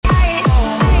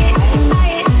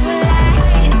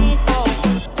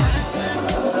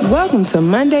Welcome to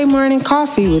Monday Morning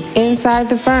Coffee with Inside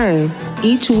the Firm.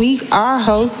 Each week, our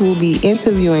hosts will be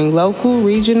interviewing local,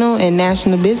 regional, and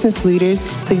national business leaders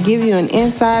to give you an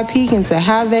inside peek into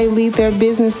how they lead their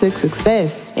business to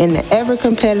success in the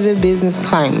ever-competitive business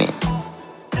climate.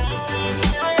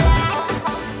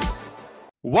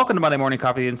 Welcome to Monday Morning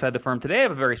Coffee Inside the Firm. Today I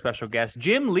have a very special guest,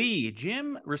 Jim Lee.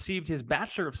 Jim received his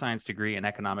Bachelor of Science degree in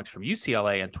economics from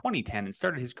UCLA in 2010 and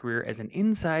started his career as an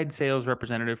inside sales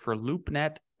representative for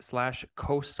LoopNet /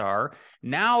 Costar.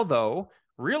 Now, though,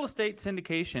 real estate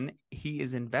syndication, he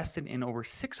is invested in over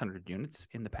 600 units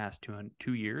in the past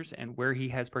 2 years, and where he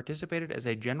has participated as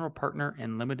a general partner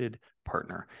and limited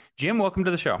partner. Jim, welcome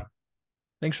to the show.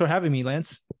 Thanks for having me,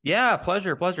 Lance. Yeah,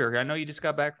 pleasure. I know you just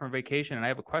got back from vacation, and I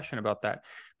have a question about that.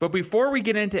 But before we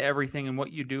get into everything and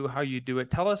what you do, how you do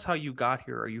it, tell us how you got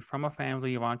here. Are you from a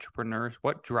family of entrepreneurs?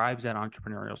 What drives that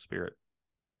entrepreneurial spirit?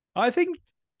 I think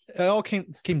it all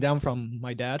came down from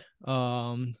my dad.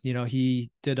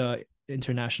 He did a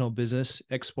international business,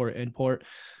 export, import.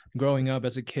 Growing up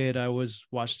as a kid, I always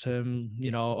watched him,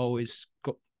 always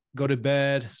go to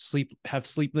bed, have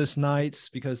sleepless nights,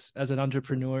 because as an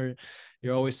entrepreneur,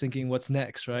 you're always thinking, what's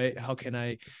next, right? How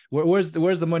can where's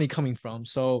the money coming from?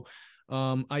 So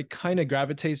I kind of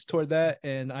gravitates toward that.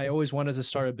 And I always wanted to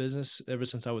start a business ever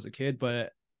since I was a kid,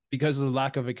 but because of the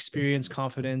lack of experience,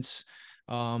 confidence,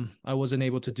 I wasn't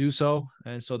able to do so.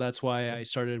 And so that's why I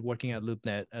started working at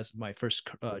LoopNet as my first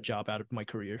job out of my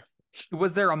career.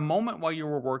 Was there a moment while you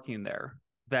were working there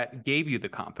that gave you the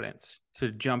confidence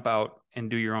to jump out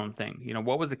and do your own thing?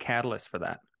 What was the catalyst for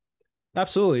that?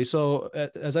 Absolutely. So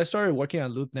as I started working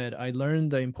at LoopNet, I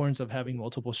learned the importance of having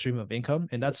multiple stream of income.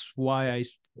 And that's why I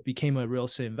became a real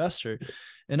estate investor.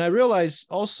 And I realized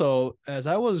also, as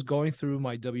I was going through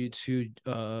my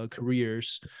W-2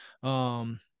 careers,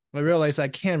 I realized I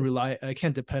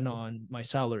can't depend on my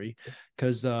salary,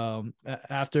 because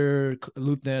after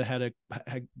LoopNet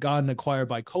had gotten acquired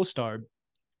by Costar,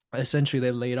 essentially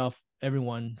they laid off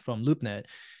everyone from LoopNet.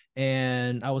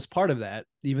 And I was part of that,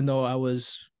 even though I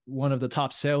was one of the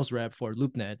top sales rep for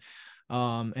LoopNet.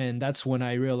 And that's when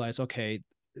I realized, okay,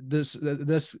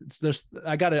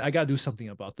 I gotta do something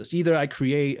about this. Either I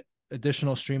create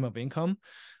additional stream of income,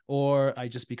 or I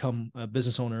just become a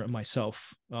business owner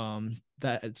myself.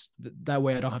 That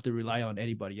way I don't have to rely on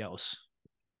anybody else.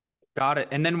 Got it.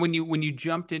 And then when you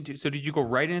jumped into, so did you go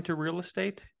right into real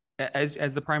estate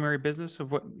as the primary business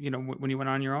of what, when you went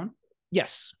on your own?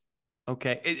 Yes.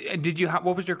 Okay.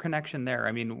 What was your connection there?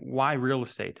 I mean, why real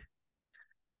estate?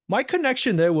 My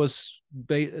connection there was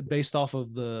based off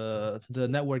of the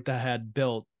network that I had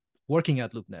built working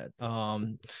at LoopNet.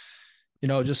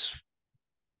 Just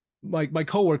my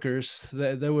coworkers,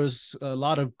 there was a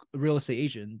lot of real estate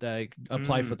agent that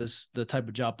applied for the type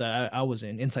of job that I was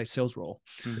in, inside sales role.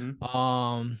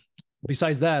 Mm-hmm.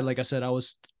 Besides that, like I said, I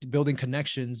was building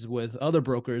connections with other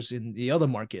brokers in the other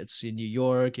markets in New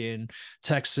York, in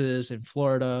Texas, in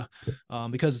Florida,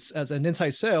 because as an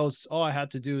inside sales, all I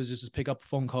had to do is just pick up a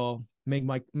phone call, make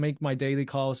my daily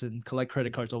calls, and collect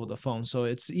credit cards over the phone. So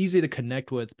it's easy to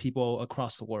connect with people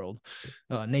across the world,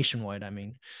 nationwide. I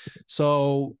mean,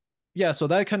 so yeah, so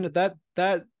that kind of that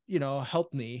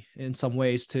helped me in some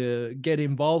ways to get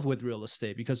involved with real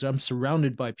estate, because I'm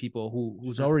surrounded by people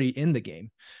who's already in the game.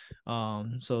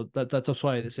 So that's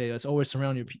why they say it's always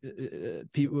surround your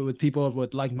people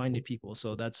with like-minded people.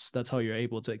 So that's how you're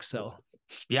able to excel.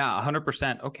 Yeah,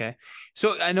 100%. Okay.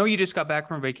 So I know you just got back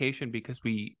from vacation, because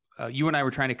you and I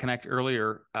were trying to connect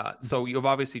earlier. So you've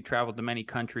obviously traveled to many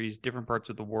countries, different parts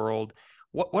of the world.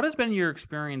 What has been your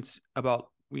experience about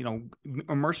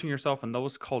immersing yourself in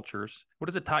those cultures? What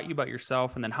has it taught you about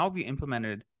yourself? And then how have you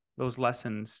implemented those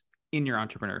lessons in your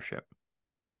entrepreneurship?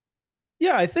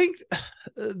 Yeah, I think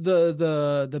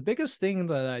the biggest thing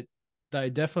that I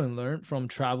definitely learned from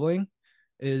traveling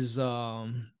is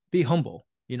be humble.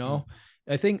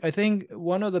 I think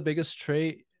one of the biggest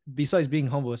trait besides being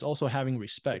humble is also having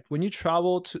respect. When you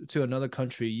travel to another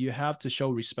country, you have to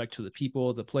show respect to the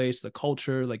people, the place, the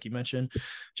culture, like you mentioned.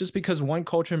 Just because one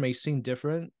culture may seem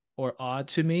different or odd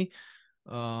to me,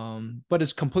 but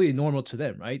it's completely normal to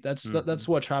them, right? That's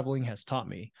what traveling has taught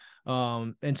me.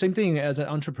 And same thing as an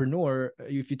entrepreneur,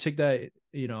 if you take that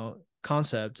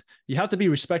concept, you have to be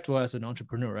respectful as an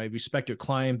entrepreneur, right? Respect your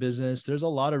client business. There's a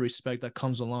lot of respect that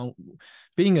comes along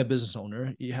being a business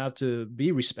owner. You have to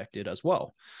be respected as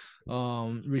well.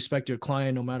 Respect your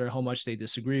client no matter how much they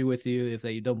disagree with you. If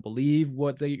they don't believe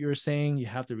what you're saying, you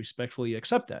have to respectfully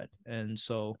accept that. And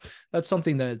so that's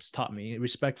something that's taught me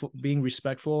being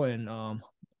respectful and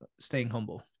staying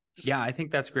humble. Yeah, I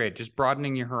think that's great. Just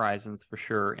broadening your horizons for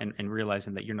sure, and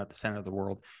realizing that you're not the center of the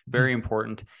world. Mhm. Very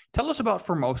important. Tell us about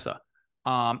Formosa,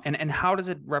 and how does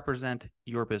it represent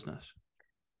your business?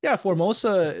 Yeah,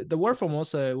 Formosa, the word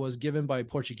Formosa was given by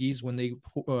Portuguese when they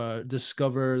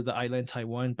discovered the island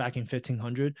Taiwan back in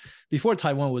 1500. Before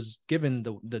Taiwan was given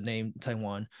the name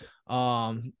Taiwan.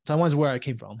 Taiwan's where I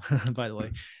came from, by the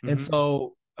way. And Mm-hmm.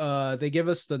 so they give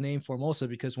us the name Formosa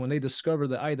because when they discovered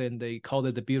the island, they called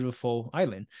it the beautiful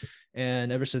island.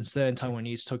 And ever since then,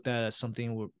 Taiwanese took that as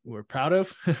something we're proud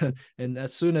of. And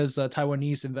as soon as a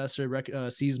Taiwanese investor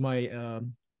sees my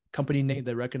company name,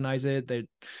 they recognize it.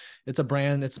 It's a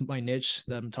brand, it's my niche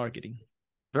that I'm targeting.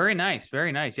 Very nice,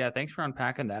 very nice. Yeah, thanks for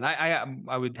unpacking that.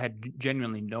 I would had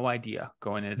genuinely no idea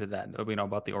going into that,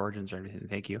 about the origins or anything.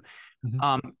 Thank you.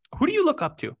 Mhm. Who do you look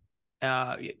up to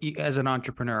as an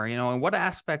entrepreneur? And what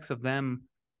aspects of them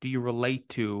do you relate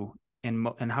to,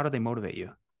 and how do they motivate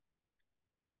you?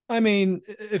 I mean,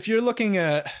 if you're looking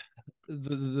at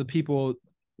the people,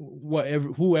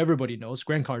 who everybody knows,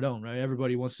 Grant Cardone, right?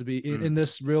 Everybody wants to be in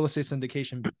this real estate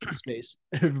syndication space.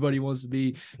 Everybody wants to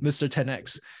be Mr.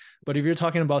 10x. But if you're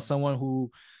talking about someone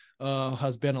who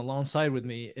has been alongside with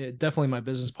me, definitely my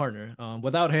business partner.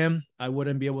 Without him, I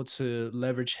wouldn't be able to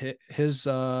leverage his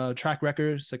track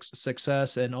record,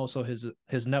 success, and also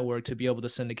his network to be able to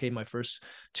syndicate my first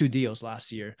 2 deals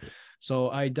last year. So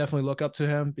I definitely look up to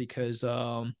him because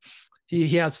he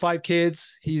has 5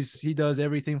 kids. He does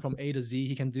everything from A to Z.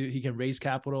 He can raise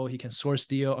capital, he can source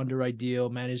deal, underwrite deal,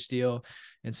 manage deal,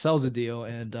 and sells a deal.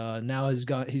 And now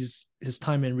his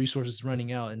time and resources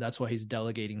running out, and that's why he's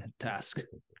delegating task.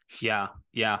 Yeah,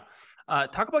 yeah.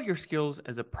 Talk about your skills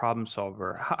as a problem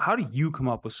solver. How do you come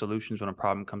up with solutions when a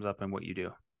problem comes up and what you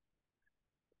do?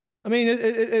 I mean,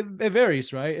 it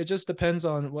varies, right? It just depends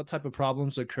on what type of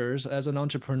problems occurs. As an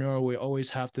entrepreneur, we always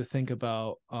have to think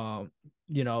about,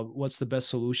 what's the best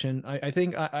solution. I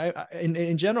think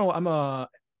in general,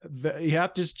 you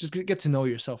have to just get to know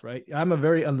yourself, right? I'm a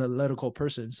very analytical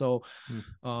person, so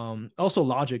also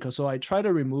logical. So I try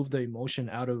to remove the emotion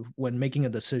out of when making a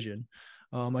decision.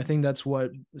 I think that's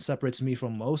what separates me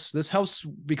from most. This helps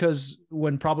because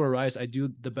when problem arise, I do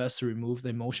the best to remove the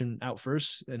emotion out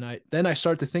first, and I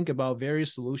start to think about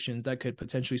various solutions that could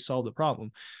potentially solve the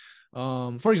problem.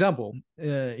 For example,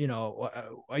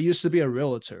 I used to be a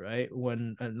realtor, right?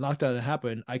 When lockdown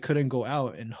happened, I couldn't go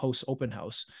out and host open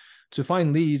house to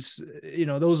find leads.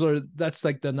 That's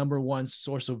like the number one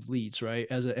source of leads, right?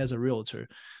 As a realtor.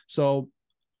 So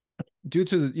due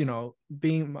to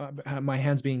being my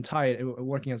hands being tied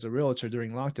working as a realtor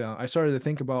during lockdown, I started to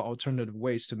think about alternative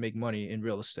ways to make money in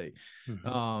real estate.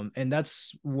 And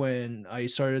that's when I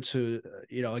started to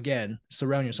again,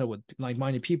 surround yourself with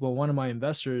like-minded people. One of my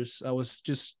investors, I was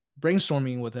just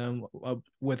brainstorming with him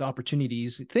with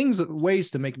opportunities,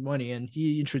 ways to make money, and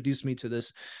he introduced me to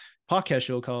this podcast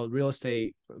show called Real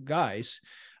Estate Guys.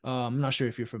 I'm not sure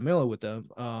if you're familiar with them.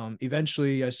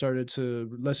 Eventually, I started to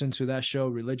listen to that show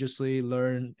religiously,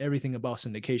 learn everything about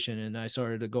syndication, and I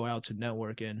started to go out to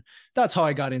network, and that's how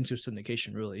I got into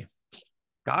syndication, really.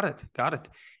 Got it.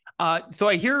 So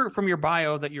I hear from your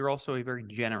bio that you're also a very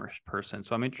generous person.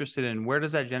 So I'm interested in, where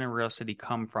does that generosity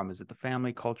come from? Is it the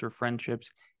family, culture,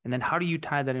 friendships? And then how do you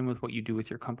tie that in with what you do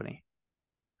with your company?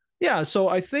 Yeah, so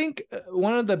I think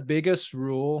one of the biggest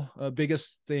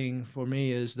thing for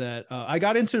me is that I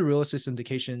got into real estate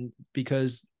syndication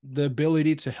because the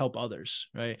ability to help others,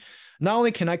 right? Not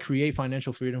only can I create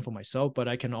financial freedom for myself, but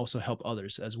I can also help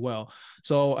others as well.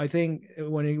 So I think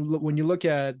when you look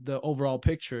at the overall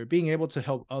picture, being able to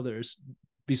help others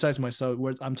besides myself,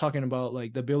 where I'm talking about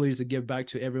like the ability to give back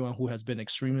to everyone who has been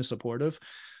extremely supportive.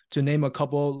 To name a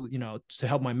couple, to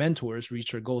help my mentors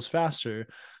reach their goals faster,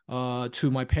 to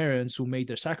my parents who made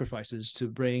their sacrifices to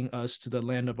bring us to the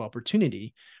land of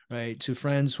opportunity, right? To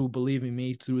friends who believe in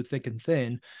me through thick and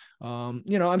thin.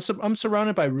 I'm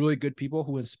surrounded by really good people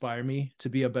who inspire me to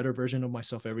be a better version of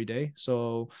myself every day.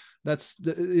 So it's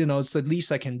the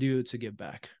least I can do to give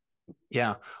back.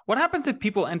 Yeah. What happens if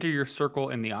people enter your circle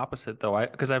in the opposite, though?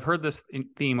 Because I've heard this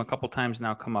theme a couple times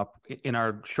now come up in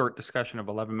our short discussion of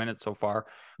 11 minutes so far,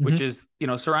 which is,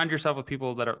 surround yourself with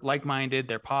people that are like-minded,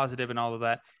 they're positive and all of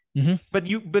that.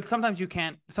 But sometimes you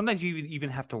can't, sometimes you even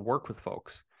have to work with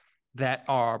folks that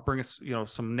bring us,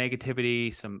 some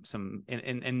negativity,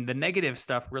 and the negative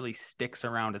stuff really sticks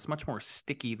around. It's much more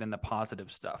sticky than the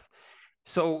positive stuff.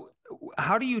 So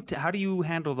how do you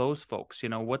handle those folks?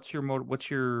 What's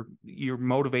your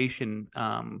motivation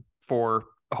for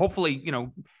hopefully,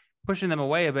 pushing them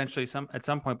away eventually at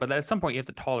some point, but at some point you have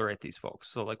to tolerate these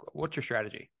folks. So like, what's your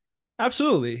strategy?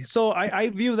 Absolutely. So I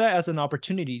view that as an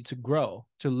opportunity to grow,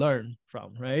 to learn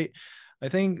from, right? I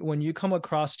think when you come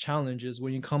across challenges,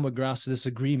 when you come across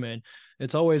disagreement,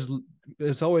 it's always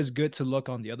good to look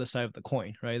on the other side of the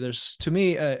coin, right? There's, to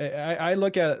me, I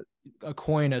look at a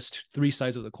coin as three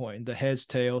sides of the coin: the heads,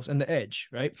 tails, and the edge,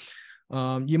 right?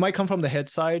 You might come from the head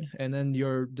side, and then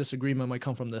your disagreement might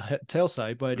come from the tail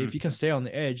side. But if you can stay on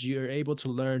the edge, you're able to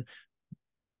learn,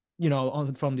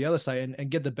 from the other side,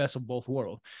 and get the best of both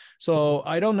worlds. So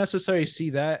I don't necessarily see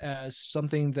that as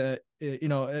something that,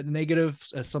 a negative,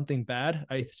 as something bad.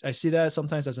 I see that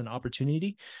sometimes as an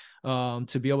opportunity,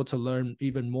 to be able to learn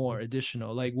even more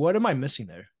additional. Like, what am I missing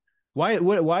there?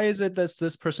 Why is it that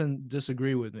this person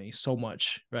disagree with me so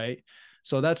much, right?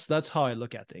 So that's how I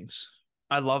look at things.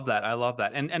 I love that. I love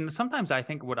that. And sometimes I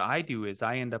think what I do is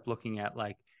I end up looking at,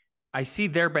 like, I see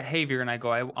their behavior and I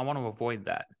go, I want to avoid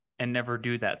that and never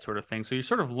do that sort of thing. So you're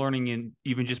sort of learning in,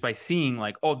 even just by seeing,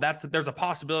 like, oh, there's a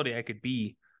possibility I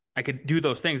could do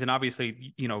those things. And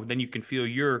obviously, then you can feel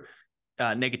your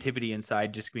negativity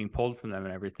inside just being pulled from them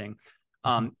and everything.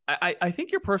 I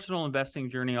think your personal investing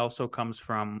journey also comes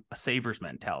from a saver's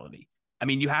mentality. I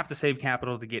mean, you have to save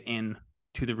capital to get in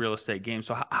to the real estate game.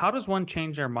 So how does one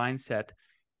change their mindset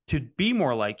to be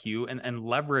more like you and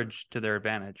leverage to their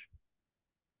advantage?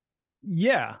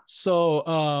 Yeah.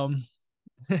 So,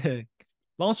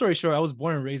 long story short, I was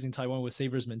born and raised in Taiwan with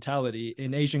saver's mentality.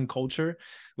 In Asian culture,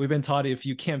 we've been taught if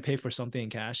you can't pay for something in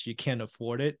cash, you can't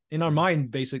afford it. In our mind,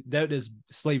 basic debt is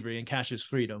slavery and cash is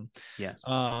freedom. Yes.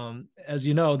 As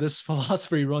you know, this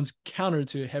philosophy runs counter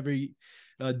to heavy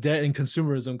debt and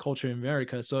consumerism culture in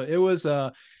America. So it was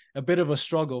a bit of a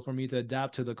struggle for me to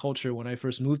adapt to the culture when I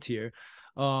first moved here.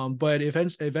 But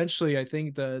eventually, I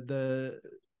think the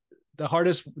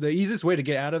easiest way to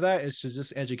get out of that is to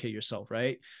just educate yourself,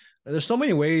 right? There's so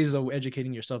many ways of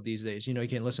educating yourself these days. You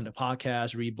can listen to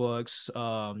podcasts, read books, go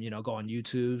on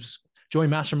YouTube's, join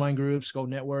mastermind groups, go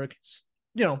network,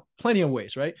 plenty of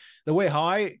ways, right? The way how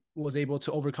I was able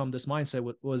to overcome this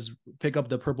mindset was pick up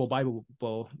the purple Bible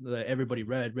that everybody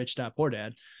read, Rich Dad Poor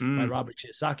Dad by Robert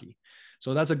Kiyosaki.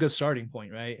 So that's a good starting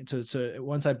point, right? So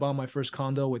once I bought my first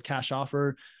condo with cash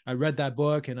offer, I read that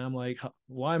book and I'm like,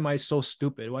 why am I so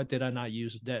stupid? Why did I not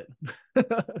use debt?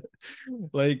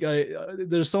 Like,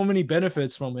 there's so many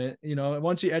benefits from it.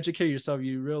 Once you educate yourself,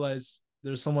 you realize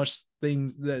there's so much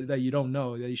things that you don't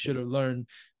know that you should have learned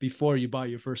before you buy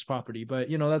your first property. But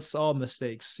that's all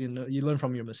mistakes. You learn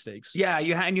from your mistakes. Yeah,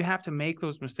 you have to make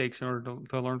those mistakes in order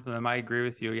to learn from them. I agree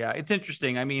with you. Yeah, it's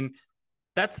interesting. I mean,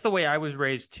 that's the way I was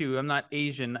raised too. I'm not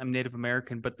Asian, I'm Native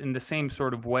American, but in the same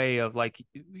sort of way of, like,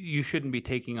 you shouldn't be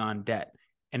taking on debt,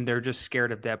 and they're just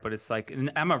scared of debt. But it's like, and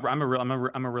I'm a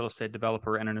real estate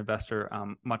developer and an investor,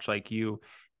 much like you.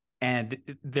 And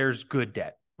there's good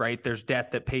debt, right? There's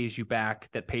debt that pays you back,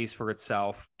 that pays for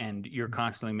itself, and you're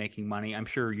constantly making money. I'm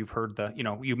sure you've heard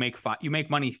you make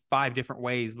money 5 different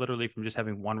ways, literally, from just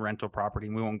having one rental property.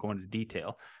 And we won't go into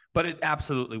detail, but it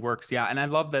absolutely works. Yeah. And I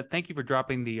love that. Thank you for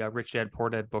dropping the Rich Dad Poor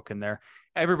Dad book in there.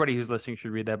 Everybody who's listening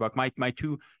should read that book. My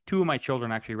two of my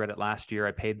children actually read it last year.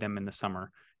 I paid them in the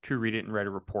summer to read it and write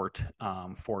a report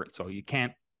for it. So you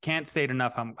can't state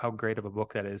enough how great of a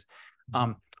book that is.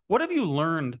 What have you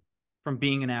learned from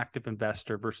being an active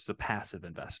investor versus a passive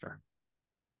investor?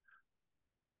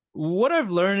 What I've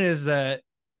learned is that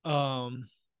I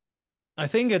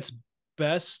think it's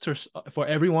best for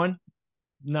everyone.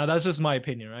 Now, that's just my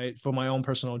opinion, right? For my own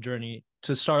personal journey,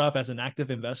 to start off as an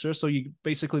active investor. So you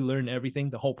basically learn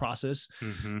everything, the whole process.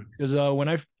 Because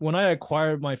when I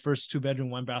acquired my first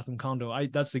 2-bedroom, 1-bathroom condo,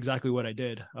 that's exactly what I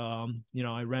did.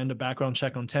 I ran the background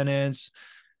check on tenants,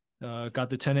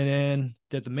 got the tenant in,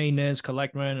 did the maintenance,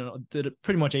 collect rent, and did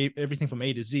pretty much everything from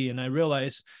A to Z. And I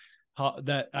realized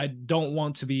that I don't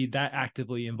want to be that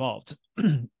actively involved.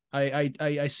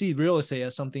 I see real estate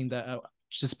as something that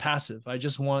just passive. I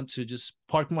just want to just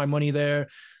park my money there,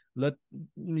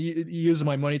 use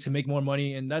my money to make more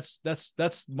money, and that's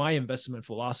my investment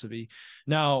philosophy.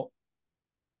 Now,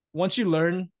 once you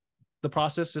learn the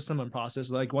system and process,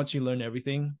 like once you learn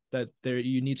everything that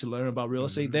you need to learn about real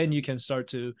estate, then you can start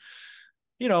to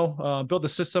build a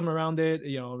system around it,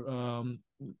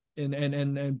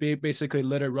 and basically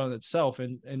let it run itself,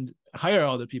 and hire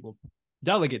other people,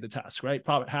 delegate the task, right?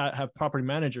 Have property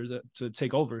managers to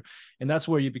take over, and that's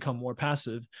where you become more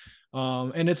passive.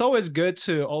 And it's always good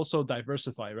to also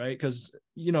diversify, right? Because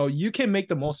you can make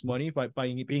the most money by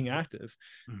being active,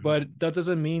 but that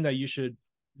doesn't mean that you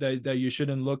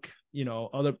shouldn't look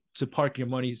to park your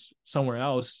money somewhere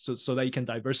else, so that you can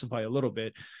diversify a little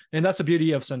bit. And that's the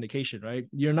beauty of syndication, right?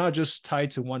 You're not just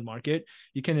tied to one market.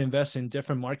 You can invest in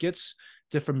different markets,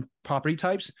 different property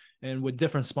types, and with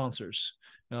different sponsors.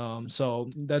 So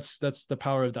that's the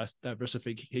power of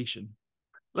diversification.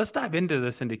 Let's dive into the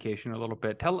syndication a little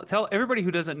bit. Tell everybody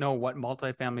who doesn't know what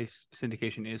multifamily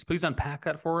syndication is, please unpack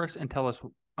that for us and tell us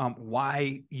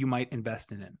why you might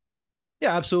invest in it.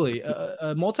 Yeah, absolutely.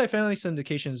 A multifamily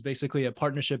syndication is basically a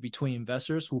partnership between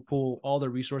investors who pull all the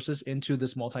resources into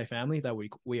this multifamily that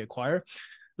we acquire.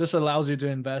 This allows you to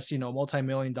invest,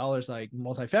 multi-million dollars like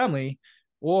multifamily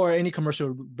or any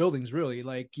commercial buildings, really,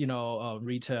 like,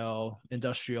 retail,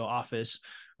 industrial, office.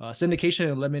 Syndication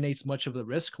eliminates much of the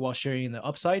risk while sharing the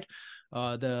upside.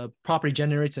 The property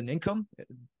generates an income.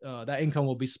 That income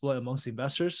will be split amongst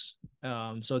investors.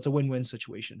 So it's a win-win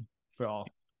situation for all.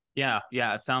 Yeah,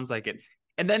 it sounds like it.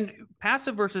 And then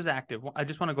passive versus active. I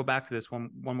just want to go back to this one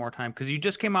more time because you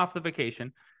just came off the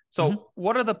vacation. So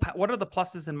what are the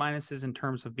pluses and minuses in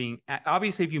terms of being,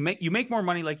 obviously if you make more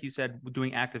money, like you said,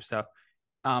 doing active stuff,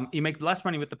 you make less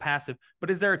money with the passive,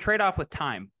 but is there a trade-off with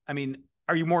time? I mean,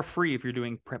 are you more free if you're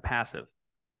doing passive?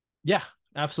 Yeah,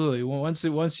 absolutely.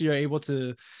 Once you're able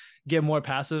to get more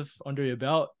passive under your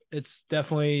belt, it's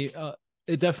definitely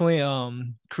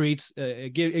creates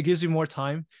it gives you more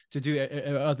time to do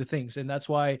other things, and that's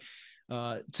why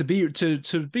to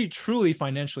be truly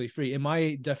financially free, in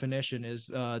my definition, is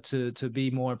to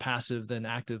be more passive than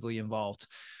actively involved.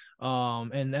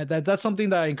 And that's something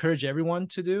that I encourage everyone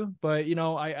to do. But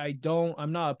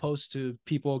I'm not opposed to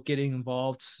people getting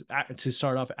involved to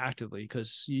start off actively,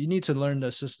 because you need to learn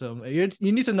the system. You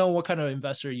need to know what kind of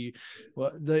investor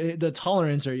the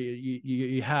tolerance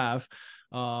you have,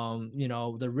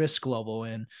 the risk level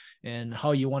and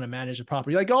how you want to manage a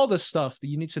property, like all this stuff that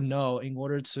you need to know in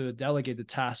order to delegate the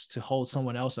task to hold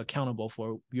someone else accountable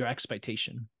for your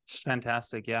expectation.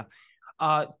 Fantastic. Yeah.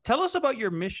 Tell us about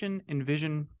your mission and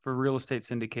vision for real estate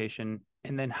syndication,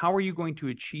 and then how are you going to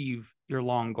achieve your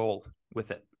long goal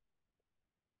with it?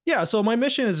 Yeah, so my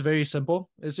mission is very simple.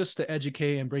 It's just to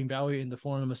educate and bring value in the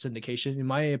form of syndication. In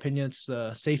my opinion, it's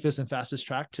the safest and fastest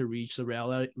track to reach the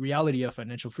reality of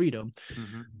financial freedom.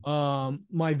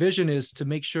 My vision is to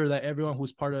make sure that everyone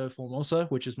who's part of Formosa,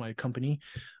 which is my company,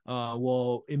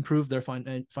 will improve their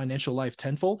financial life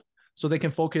tenfold, so they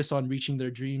can focus on reaching their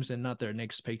dreams and not their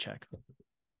next paycheck.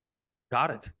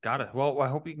 Got it. Well, I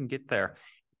hope you can get there.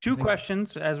 Two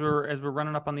questions as we're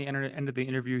running up on the end of the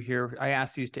interview here. I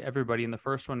ask these to everybody, and the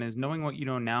first one is, knowing what you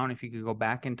know now, and if you could go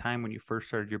back in time when you first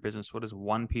started your business, what is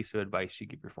one piece of advice you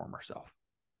give your former self?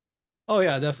 Oh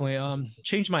yeah, definitely.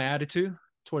 Change my attitude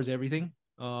towards everything.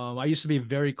 I used to be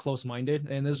very close-minded,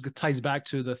 and this ties back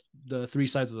to the three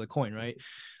sides of the coin, right?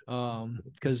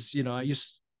 Because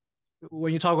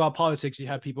when you talk about politics, you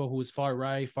have people who's far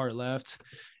right, far left,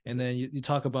 and then you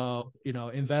talk about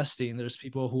investing. There's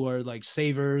people who are like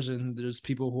savers, and there's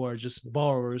people who are just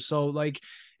borrowers. So like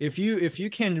if you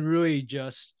can really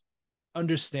just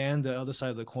understand the other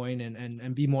side of the coin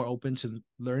and be more open to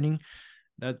learning,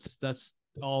 that's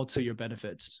all to your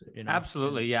benefits.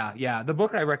 Absolutely. Yeah. The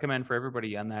book I recommend for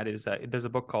everybody on that is there's a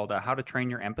book called How to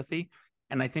Train Your Empathy.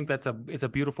 And I think it's a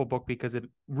beautiful book because it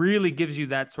really gives you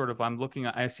that sort of,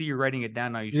 I see you're writing it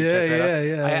down now. You should check that out.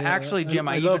 Yeah. Actually, Jim,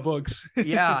 I love books.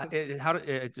 How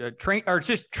to train, or it's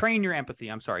just train your empathy.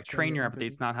 I'm sorry. Train your empathy.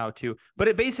 It's not how to, but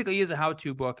it basically is a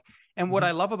how-to book. And what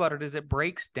I love about it is it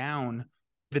breaks down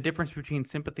the difference between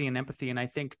sympathy and empathy. And I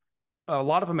think a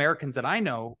lot of Americans that I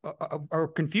know are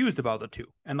confused about the two,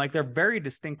 and like they're very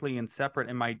distinctly and separate.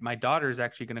 And my daughter is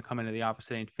actually going to come into the office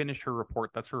today and finish her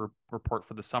report. That's her report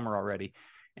for the summer already,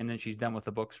 and then she's done with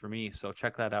the books for me. So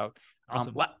check that out.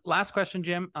 Awesome. Last question,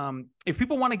 Jim. If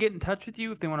people want to get in touch with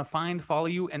you, if they want to follow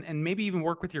you, and maybe even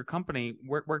work with your company,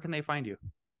 where can they find you?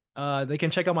 They can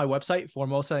check out my website,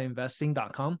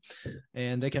 formosainvesting.com,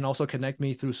 and they can also connect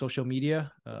me through social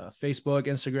media, Facebook,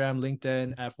 Instagram,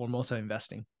 LinkedIn at Formosa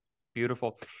Investing.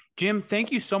 Beautiful. Jim,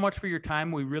 thank you so much for your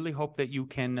time. We really hope that you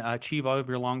can achieve all of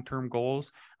your long-term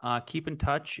goals. Keep in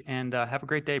touch and have a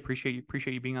great day. Appreciate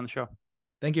you being on the show.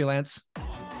 Thank you, Lance.